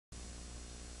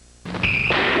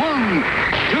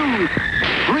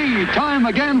Time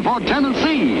again for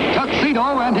Tennessee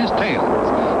Tuxedo and his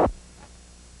tales.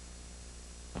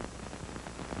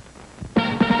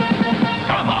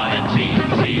 Come on and see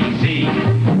Tennessee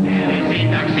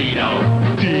Tuxedo.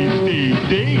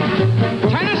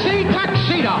 Tennessee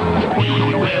Tuxedo. He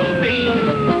will be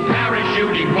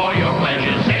parachuting for your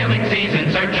pleasure, sailing seas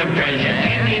in search of treasure,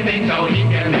 anything so he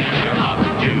can measure up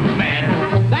to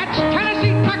men. That's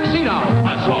Tennessee Tuxedo.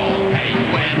 A small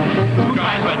penguin who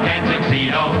tries but can't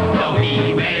succeed, though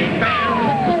he may fail.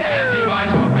 As he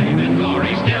rides for fame and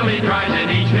glory, still he tries in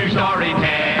each new story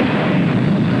tale.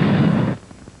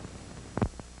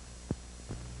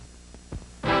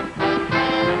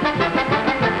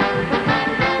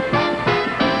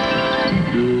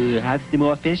 Have some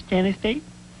more fish, Tennessee?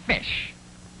 Fish.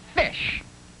 Fish.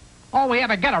 All we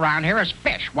ever get around here is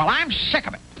fish. Well, I'm sick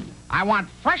of it. I want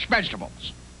fresh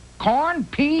vegetables. Corn,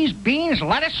 peas, beans,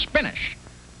 lettuce, spinach.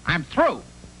 I'm through.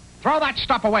 Throw that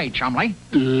stuff away, Chumley.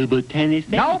 But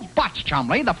Tennessee... No buts,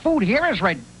 Chumley. The food here is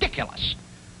ridiculous.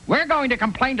 We're going to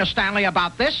complain to Stanley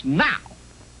about this now.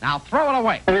 Now throw it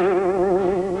away.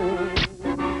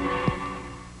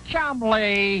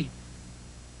 Chumley.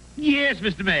 Yes,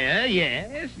 Mr. Mayor,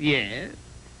 yes.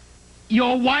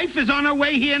 Your wife is on her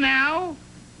way here now?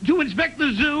 To inspect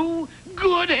the zoo?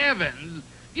 Good heavens!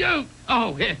 Thank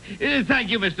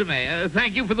you, Mr. Mayor.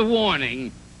 Thank you for the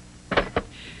warning.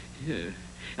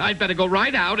 I'd better go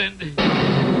right out and...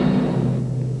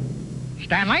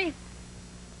 Stanley?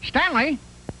 Stanley?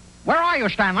 Where are you,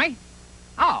 Stanley?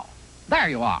 Oh, there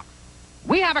you are.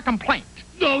 We have a complaint.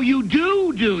 Oh, you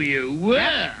do you?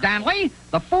 Yes, Stanley.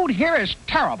 The food here is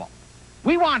terrible.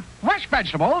 We want fresh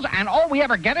vegetables, and all we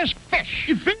ever get is fish.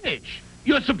 Fish?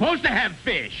 You're supposed to have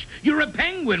fish. You're a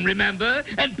penguin, remember?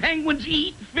 And penguins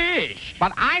eat fish.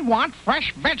 But I want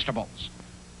fresh vegetables.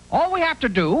 All we have to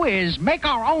do is make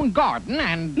our own garden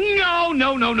and...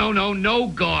 No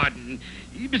garden.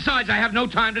 Besides, I have no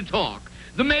time to talk.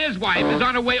 The mayor's wife is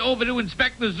on her way over to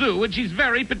inspect the zoo, and she's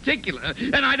very particular,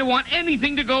 and I don't want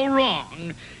anything to go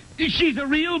wrong. She's a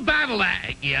real battle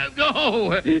axe.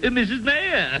 Oh, Mrs.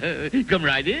 Mayor, come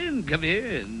right in, come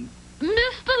in.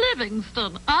 Mr.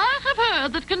 Livingston, I have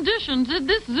heard that conditions in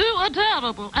this zoo are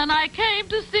terrible, and I came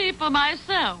to see for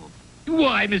myself.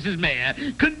 Why, Mrs. Mayor,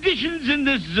 conditions in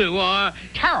this zoo are...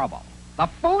 terrible. The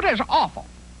food is awful.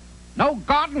 No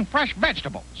garden fresh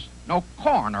vegetables. No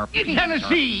corn or peas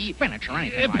Tennessee, or spinach or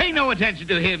anything like pay that. no attention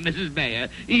to him, Mrs. Mayor.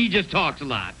 He just talks a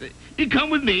lot. Come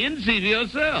with me and see for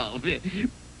yourself.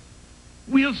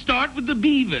 We'll start with the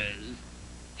beavers.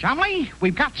 Chumley,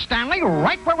 we've got Stanley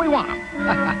right where we want him.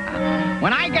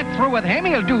 When I get through with him,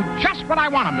 he'll do just what I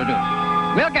want him to do.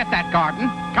 We'll get that garden.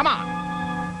 Come on.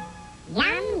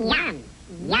 Yum, yum.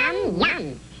 Yum,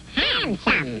 yum.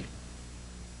 Handsome.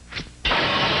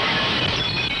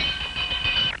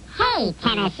 Hey,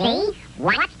 Tennessee,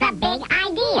 what's the big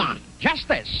idea? Just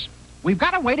this. We've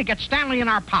got a way to get Stanley in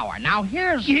our power. Now,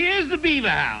 here's the beaver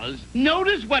house.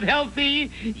 Notice what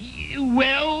healthy,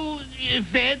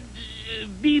 well-fed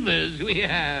beavers we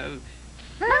have.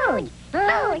 Food.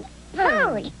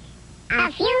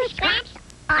 A few scraps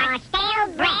or stale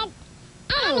bread,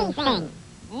 anything.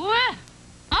 Well,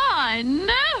 I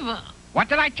never. What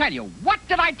did I tell you? What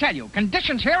did I tell you?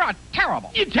 Conditions here are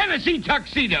terrible. Tennessee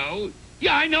Tuxedo.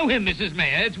 Yeah, I know him, Mrs.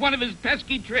 Mayor. It's one of his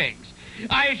pesky tricks.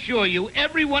 I assure you,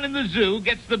 everyone in the zoo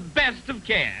gets the best of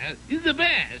care. The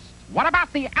best. What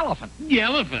about the elephant? The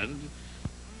elephant?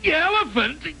 The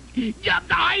elephant? Yeah,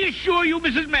 I assure you,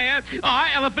 Mrs. Mayor, our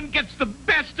elephant gets the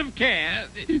best of care.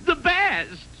 The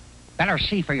best. Better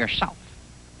see for yourself.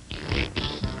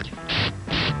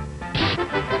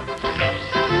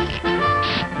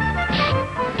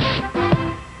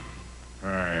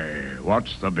 Hey,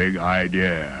 what's the big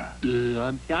idea?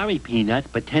 I'm sorry, Peanuts,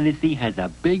 but Tennessee has a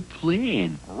big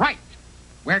plan. Right.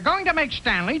 We're going to make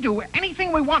Stanley do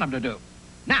anything we want him to do.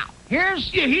 Now,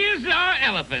 here's our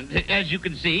elephant. As you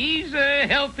can see, he's a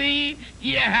healthy,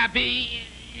 happy,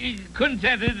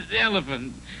 contented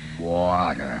elephant.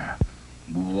 Water.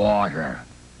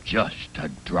 Just a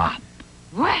drop.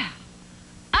 Well,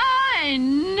 I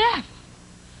never.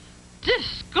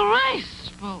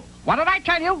 Disgraceful. What did I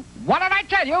tell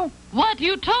you? What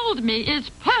you told me is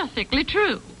perfectly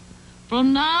true.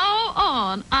 From now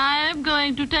on, I'm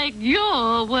going to take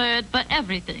your word for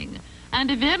everything. And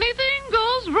if anything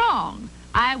goes wrong,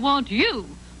 I want you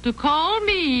to call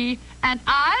me, and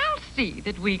I'll see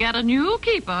that we get a new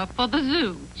keeper for the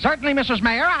zoo. Certainly, Mrs.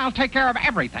 Mayor, I'll take care of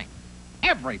everything.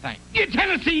 Everything.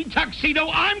 Tennessee Tuxedo,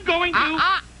 I'm going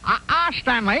to...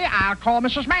 Stanley, I'll call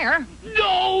Mrs. Mayor.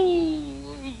 No!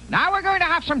 Now we're going to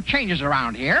have some changes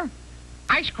around here.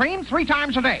 Ice cream 3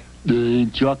 times a day.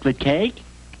 Chocolate cake?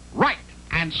 Right,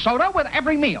 and soda with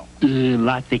every meal.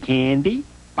 Lots of candy?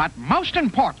 But most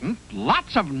important,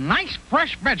 lots of nice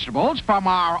fresh vegetables from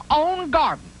our own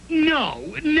garden. No,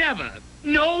 never.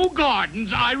 No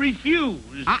gardens, I refuse.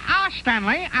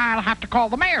 Stanley, I'll have to call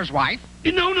the mayor's wife.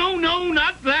 No,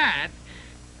 not that.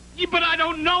 But I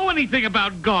don't know anything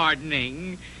about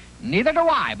gardening. Neither do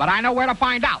I, but I know where to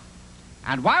find out.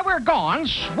 And while we're gone,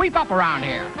 sweep up around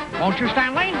here. Won't you,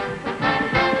 Stanley?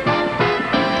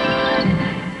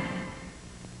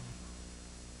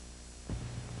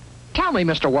 Tell me,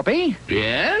 Mr. Whoopee,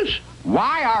 Yes?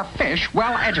 why are fish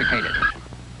well educated?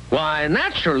 Why,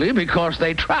 naturally, because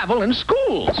they travel in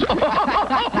schools.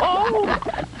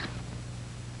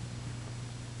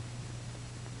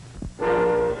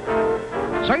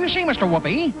 So you see, Mr.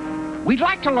 Whoopee, we'd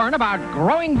like to learn about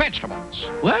growing vegetables.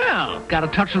 Well, got a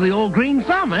touch of the old green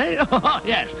thumb, eh? Oh,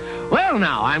 yes. Well,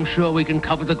 now, I'm sure we can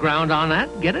cover the ground on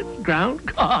that. Get it?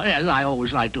 Ground? Oh, yes, I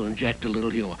always like to inject a little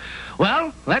humor.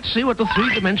 Well, let's see what the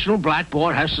three-dimensional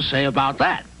blackboard has to say about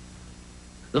that.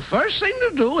 The first thing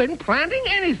to do in planting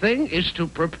anything is to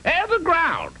prepare the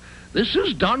ground. This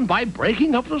is done by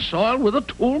breaking up the soil with a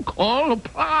tool called a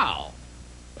plow.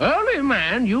 Early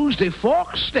man used a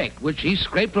forked stick, which he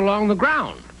scraped along the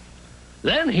ground.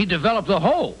 Then he developed a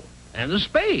hoe and a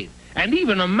spade and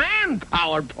even a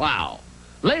man-powered plow.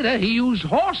 Later, he used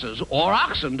horses or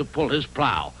oxen to pull his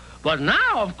plow. But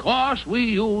now, of course, we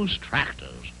use tractors.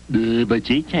 But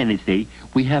gee, Tennessee,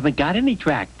 we haven't got any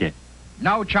tractor.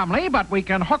 No, Chumley, but we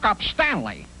can hook up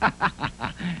Stanley.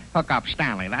 Hook up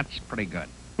Stanley, that's pretty good.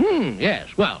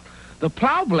 Yes. Well, the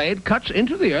plow blade cuts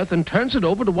into the earth and turns it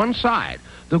over to one side.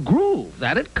 The groove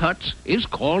that it cuts is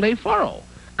called a furrow.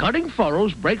 Cutting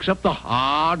furrows breaks up the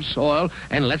hard soil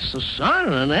and lets the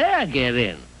sun and air get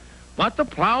in. But the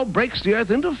plow breaks the earth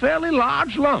into fairly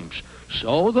large lumps.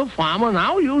 So the farmer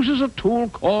now uses a tool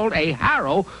called a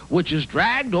harrow, which is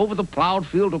dragged over the plowed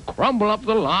field to crumble up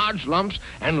the large lumps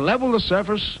and level the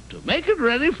surface to make it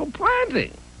ready for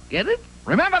planting. Get it?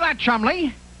 Remember that,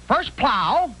 Chumley. First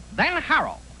plow, then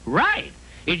harrow. Right.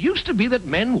 It used to be that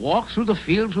men walked through the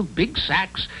fields with big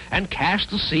sacks and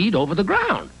cast the seed over the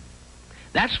ground.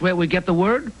 That's where we get the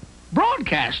word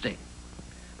broadcasting.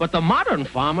 But the modern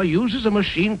farmer uses a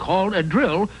machine called a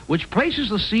drill, which places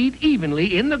the seed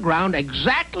evenly in the ground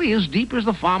exactly as deep as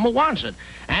the farmer wants it,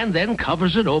 and then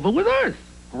covers it over with earth.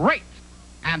 Great.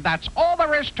 And that's all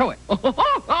there is to it.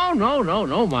 Oh,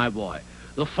 no, my boy.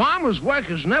 The farmer's work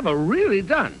is never really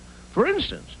done. For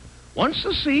instance, once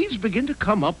the seeds begin to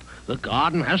come up, the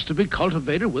garden has to be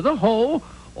cultivated with a hoe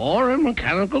or a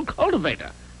mechanical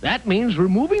cultivator. That means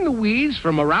removing the weeds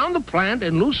from around the plant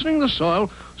and loosening the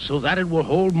soil so that it will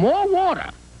hold more water,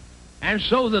 and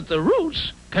so that the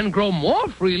roots can grow more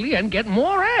freely and get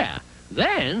more air.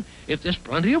 Then, if there's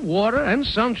plenty of water and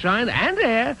sunshine and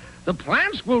air, the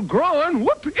plants will grow and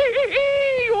whoopee,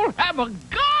 you'll have a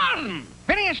garden.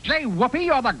 Phineas J. Whoopee,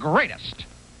 you're the greatest.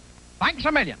 Thanks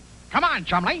a million. Come on,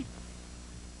 Chumley.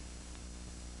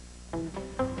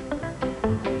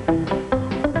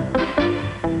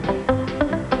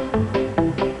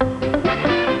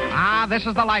 This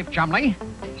is the life, Chumley.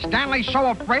 Stanley's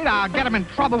so afraid I'll get him in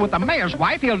trouble with the mayor's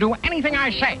wife, he'll do anything I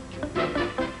say.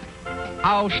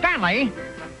 Oh, Stanley,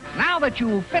 now that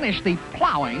you've finished the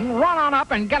plowing, run on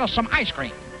up and get us some ice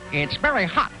cream. It's very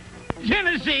hot.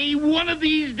 Tennessee, one of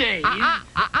these days.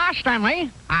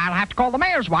 Stanley, I'll have to call the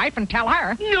mayor's wife and tell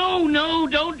her. No,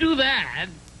 don't do that.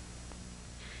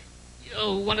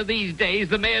 Oh, one of these days,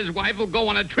 the mayor's wife will go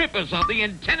on a trip or something,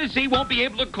 and Tennessee won't be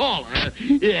able to call her.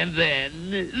 And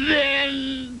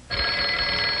then...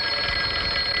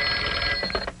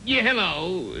 Yeah,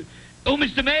 hello. Oh,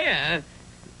 Mr. Mayor.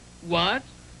 What?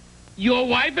 Your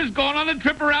wife has gone on a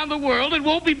trip around the world and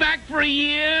won't be back for a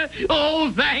year?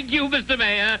 Oh, thank you, Mr.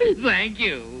 Mayor. Thank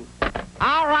you.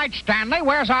 All right, Stanley,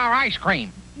 where's our ice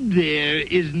cream? There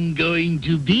isn't going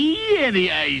to be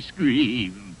any ice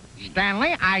cream.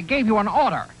 Stanley, I gave you an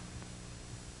order.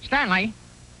 Stanley,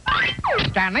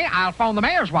 I'll phone the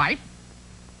mayor's wife.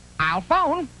 I'll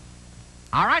phone.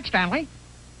 All right, Stanley.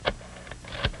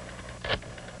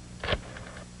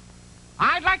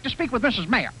 I'd like to speak with Mrs.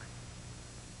 Mayor.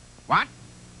 What?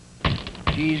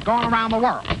 She's gone around the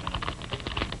world.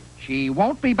 She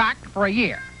won't be back for a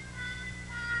year.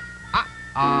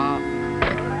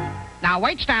 Now,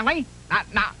 wait, Stanley.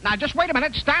 Now, just wait a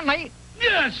minute, Stanley.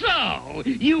 Yeah, so,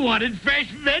 you wanted fresh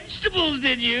vegetables,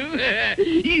 did you?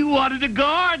 You wanted a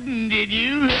garden, did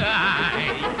you?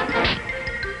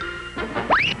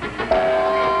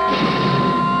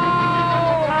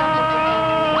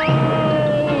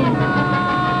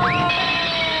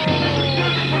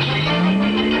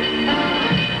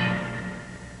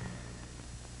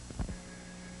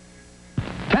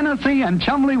 Tennessee and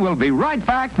Chumley will be right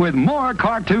back with more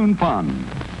cartoon fun.